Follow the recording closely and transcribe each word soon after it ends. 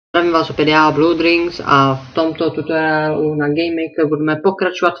Zdravím vás opět já, BloodRingse, a v tomto tutoriálu na GameMaker budeme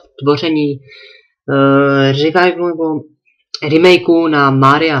pokračovat v tvoření revivalu nebo remakeu na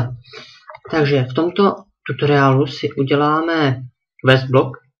Maria. Takže v tomto tutoriálu si uděláme quest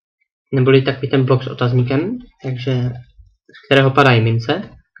block, neboli takový ten blok s otazníkem, takže z kterého padají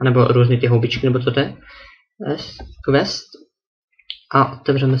mince, anebo různé ty houbičky, nebo co to je. Quest. A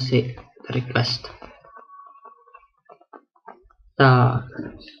otevřeme si tady quest. Tak.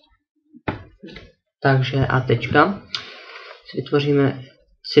 Takže a teďka si vytvoříme,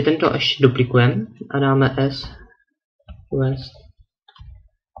 si tento ještě duplikujeme a dáme s quest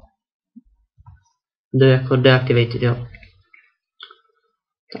do jako deactivated, jo.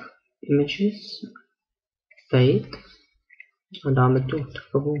 Tak, images, fade a dáme tu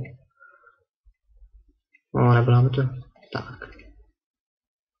takovou, no nebo dáme to tak.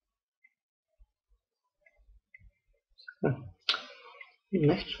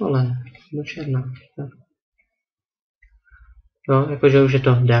 Nechci, ale do černá. Jo, jakože už je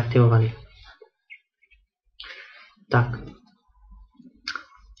to deaktivovaný. Tak.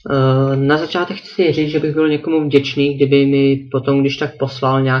 Na začátek chci říct, že bych byl někomu vděčný, kdyby mi potom, když tak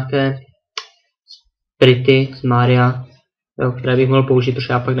poslal nějaké sprity z Maria, jo, které bych mohl použít,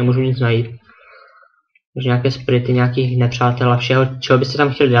 protože já pak nemůžu nic najít. Takže nějaké sprity, nějakých nepřátel a všeho, čeho byste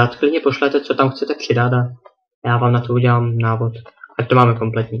tam chtěli dát, klidně pošlete, co tam chcete přidat a já vám na to udělám návod. Ať to máme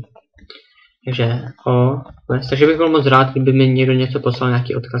kompletní. Takže bych byl moc rád, kdyby mi někdo něco poslal,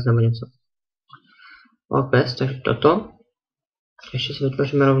 nějaký odkaz nebo něco. Quest, takže toto. Ještě si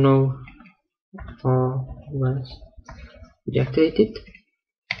vytvoříme rovnou quest deactivated.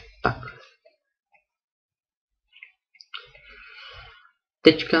 Tak.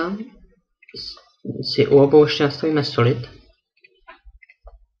 Teďka si u obou ještě nastavíme solid.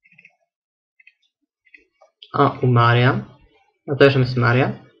 A u Maria. Otevřeme si Maria.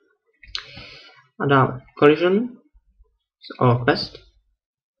 A dáme collision s all quest.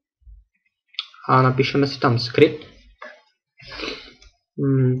 A napíšeme si tam script.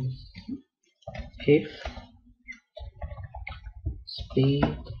 If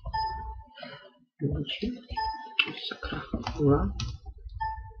speed sakra 0.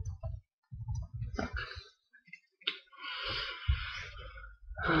 Tak.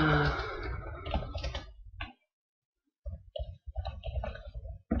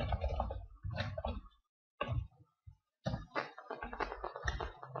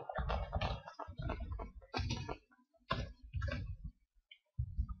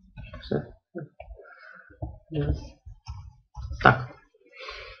 Tak.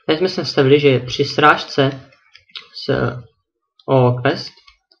 Teď jsme se nastavili, že při srážce s quest,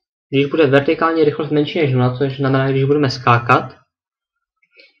 když bude vertikální rychlost menší než 0, což znamená, když budeme skákat,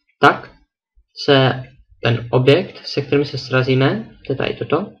 tak se ten objekt, se kterým se srazíme, to je tady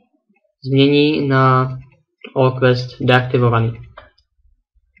toto, změní na quest deaktivovaný.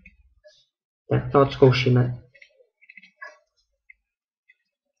 Tak to odzkoušíme.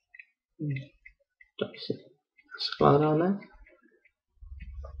 Tak si skládáme.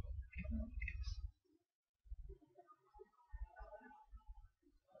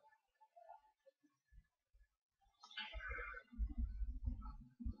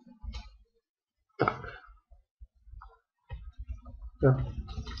 Tak. Jo.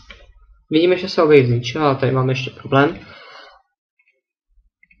 Vidíme, že se objekt zničil, ale tady máme ještě problém.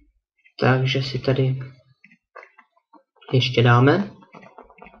 Takže si tady ještě dáme.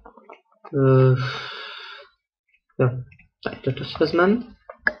 Jo, tady toto si vezmeme.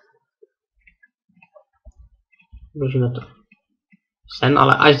 Vložíme to sem,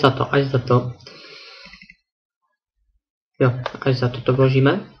 ale až za to. Jo, až za to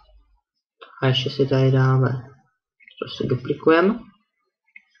vložíme. A ještě si tady dáme, to si duplikujeme.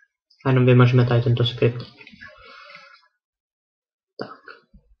 A jenom vymažeme tady tento skript. Tak.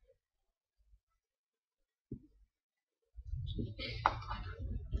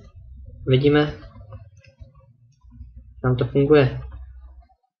 Vidíme, tam to funguje.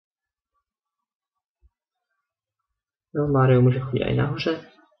 Jo, Mario může chodit i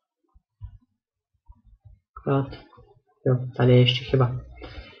nahoře. Jo, tady je ještě chyba.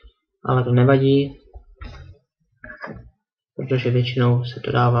 Ale to nevadí, protože většinou se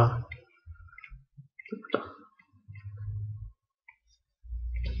to dává takto.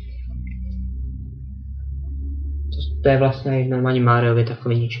 To je vlastně normální Mariovi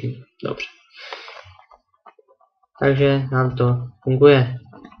takový ničení. Dobře. Takže nám to funguje.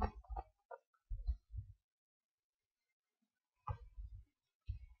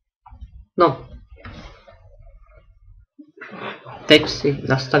 No. Teď si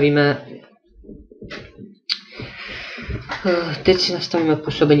nastavíme Teď si nastavíme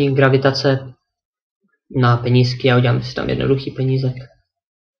působení gravitace na penízky a uděláme si tam jednoduchý penízek.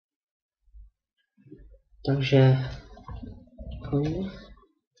 Takže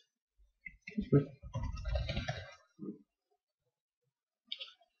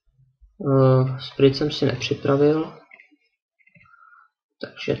sprit jsem si nepřipravil,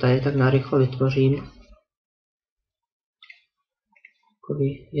 takže tady tak narychlo vytvořím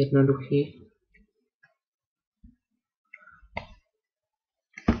takový jednoduchý.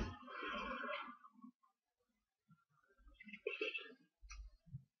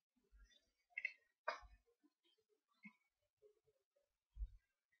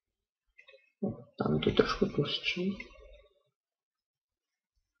 Tam to trošku tlustší.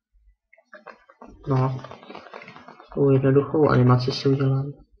 No, takovou jednoduchou animaci si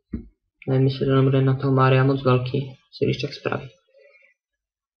udělám. Nevím, jestli to nebude na toho Mária moc velký, si když tak spraví.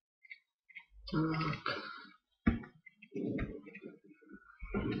 Tak.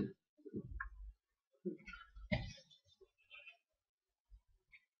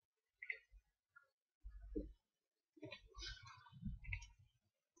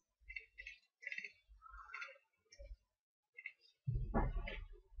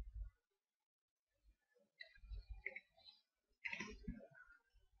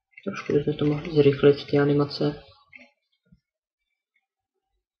 Trošku bychom to mohli zrychlit, ty animace.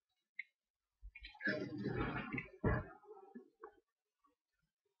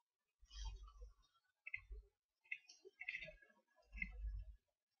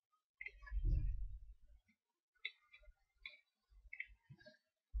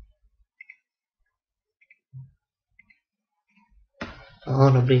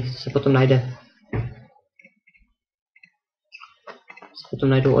 Dobrý, se potom najde. Potom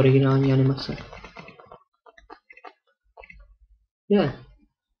najdou originální animace.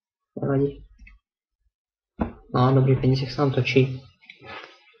 Nevadí. No, dobrý, penízek se nám točí.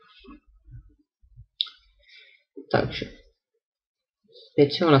 Takže.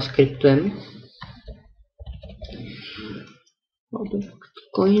 Teď si ho naskriptujeme.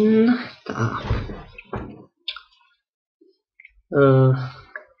 Coin. Tak.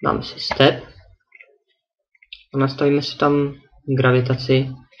 Dáme si step. A nastavíme si tam gravitaci.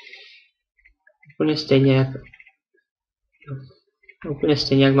 Úplně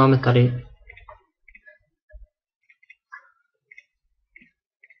stejně jak máme tady.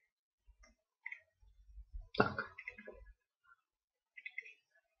 Tak.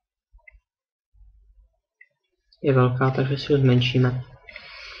 Je velká, takže si ho zmenšíme.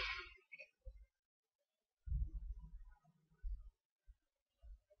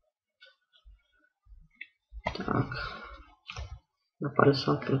 Tak. Na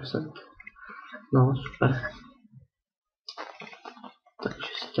 50%. No, super. Takže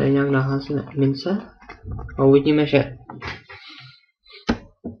si tady nějak naházíme mince. A uvidíme, že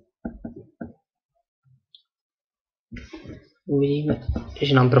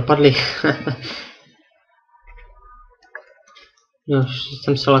nám propadly. Jo,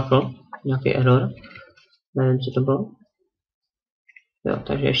 jsem se lekl. Nějaký error. Nevím, co to bylo. Jo,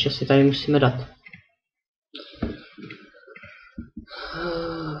 takže ještě si tady musíme dát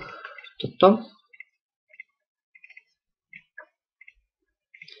toto.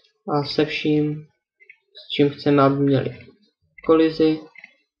 A se vším, s čím chceme, aby měli kolizi.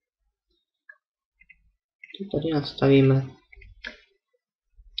 To tady nastavíme.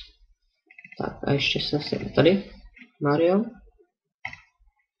 Tak a ještě se nastavíme tady. Mario.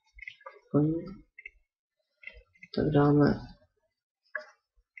 Tak dáme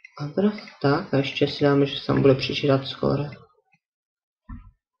Other. Tak a ještě si dáme, že se tam bude přičítat skóre.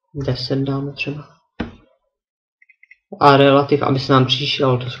 10 dáme třeba. A relativ, aby se nám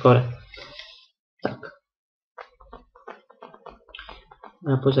přičítalo to skóre. Tak.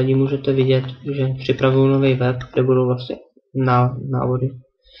 Na pozadí můžete vidět, že připravuju nový web, kde budou vlastně návody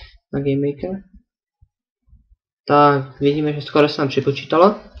na GameMaker. Tak, vidíme, že skóre se nám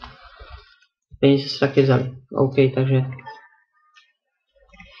připočítalo. Peníze se taky vzali. OK,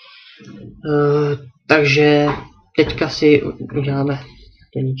 takže teďka si uděláme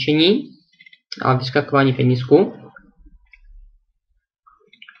to ničení a vyskakování penízku.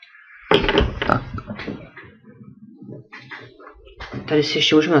 Tak. Tady si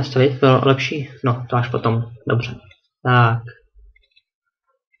ještě můžeme nastavit, bylo lepší, no to až potom, dobře. Tak.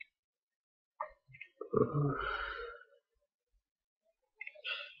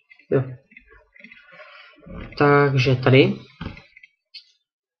 Jo. Takže tady.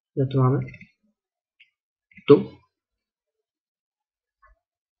 Kde to máme? Tu?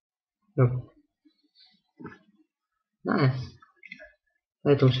 Jo. Ne.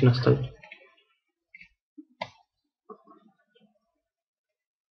 Tady to musím nastavit.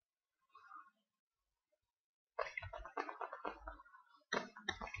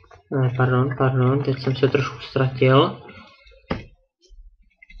 Pardon, teď jsem se trošku ztratil.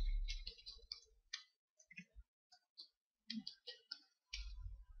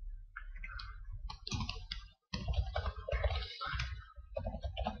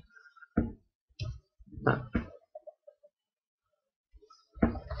 Tak.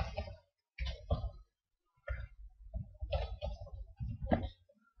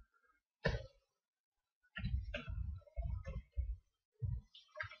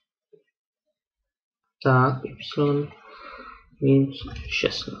 Tak,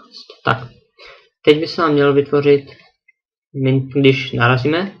 Y-16. Tak. Teď by se nám mělo vytvořit, když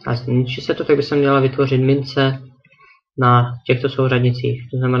narazíme a zničí se to, tak by se měla vytvořit mince na těchto souřadnicích.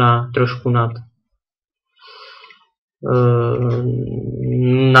 To znamená trošku nad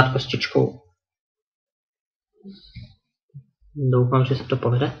kostičkou. Doufám, že se to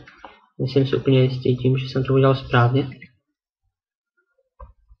povede. Myslím si úplně jistý tím, že jsem to udělal správně.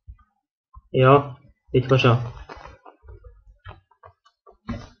 Jo, vytvořil.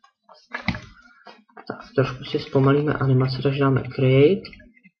 Tak, trošku si zpomalíme animaci, takže dáme create.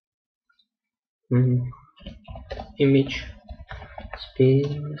 Image speed,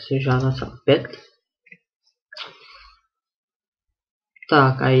 asi žádná celá 5.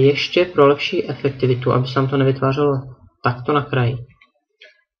 Tak a ještě pro lepší efektivitu, aby se nám to nevytvářelo takto na kraji,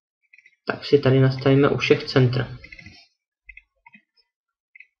 tak si tady nastavíme u všech centr.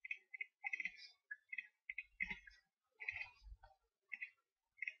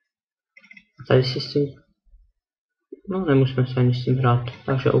 Tady si s tím, no nemusíme se ani s tím hrát,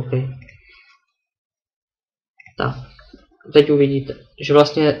 takže OK. Tak, teď uvidíte, že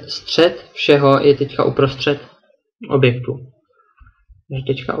vlastně střed všeho je teďka uprostřed objektu. Takže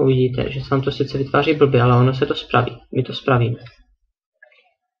teďka uvidíte, že se vám to sice vytváří blbě, ale ono se to spraví. My to spravíme.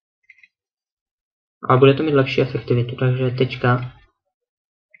 Ale bude to mít lepší efektivitu, takže teďka...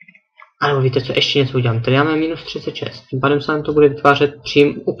 Ano, víte co, ještě něco udělám. Tady máme minus 36. Tím pádem se nám to bude vytvářet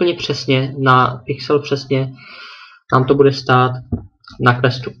úplně přesně, na pixel přesně. Nám to bude stát na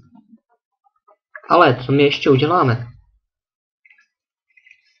questu. Ale co my ještě uděláme?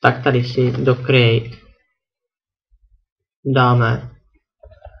 Tak tady si do create dáme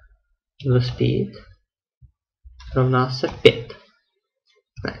the speed rovná se 5.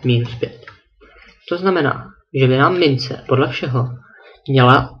 Ne, minus 5. To znamená, že by nám mince podle všeho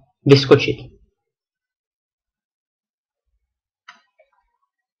měla vyskočit.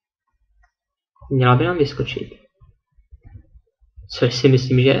 Měla by nám vyskočit. Což si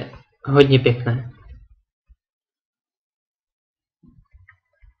myslím, že je hodně pěkné.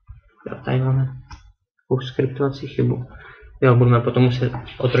 Jo, tady máme takovou skriptovací chybu. Jo, budeme potom muset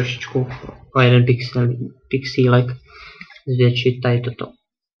o jeden pixílek zvětšit tady toto.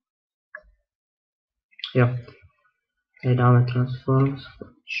 Jo. Tady dáme transform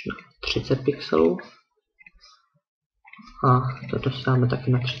 30 pixelů. A toto dáme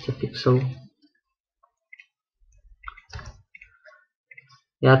taky na 30 pixelů.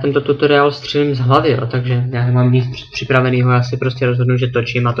 Já tento tutoriál střílím z hlavy, jo, takže já nemám nic připraveného, já si prostě rozhodnu, že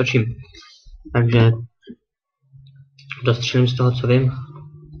točím a točím. Takže dostřílím z toho, co vím.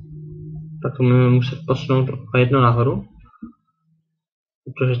 Pak to budeme muset posunout o jedno nahoru,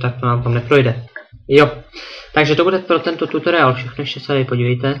 protože tak to nám tam neprojde. Jo, takže to bude pro tento tutoriál všechno, ještě se tady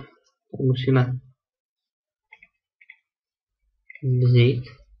podívejte. Tady musíme vzít.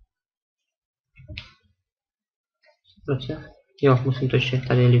 Jo, musím to ještě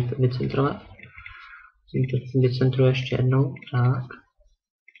tady vycentrovat. Musím to vycentrovat ještě jednou, tak.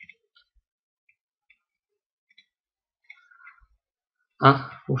 A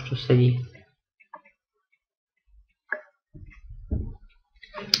už to sedí.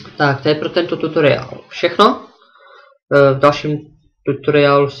 Tak, to je pro tento tutoriál všechno. V dalším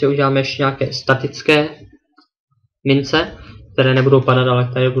tutoriálu si uděláme ještě nějaké statické mince, které nebudou padat, ale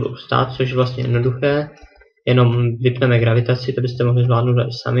které budou stát, což je vlastně jednoduché. Jenom vypneme gravitaci, to byste mohli zvládnout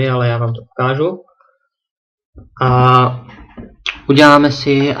i sami, ale já vám to ukážu. A uděláme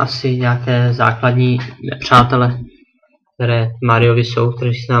si asi nějaké základní nepřátele, které Mariovi jsou,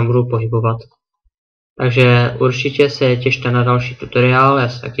 kteří se nám budou pohybovat. Takže určitě se těšte na další tutoriál, já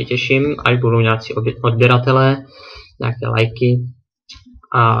se taky těším, až budou nějací odběratelé, nějaké lajky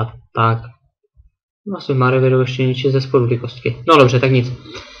a tak. Vlastně Mariovi jdou ještě ničit ze spodu ty kostky. No dobře, tak nic.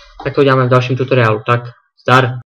 Tak to uděláme v dalším tutoriálu, tak zdar!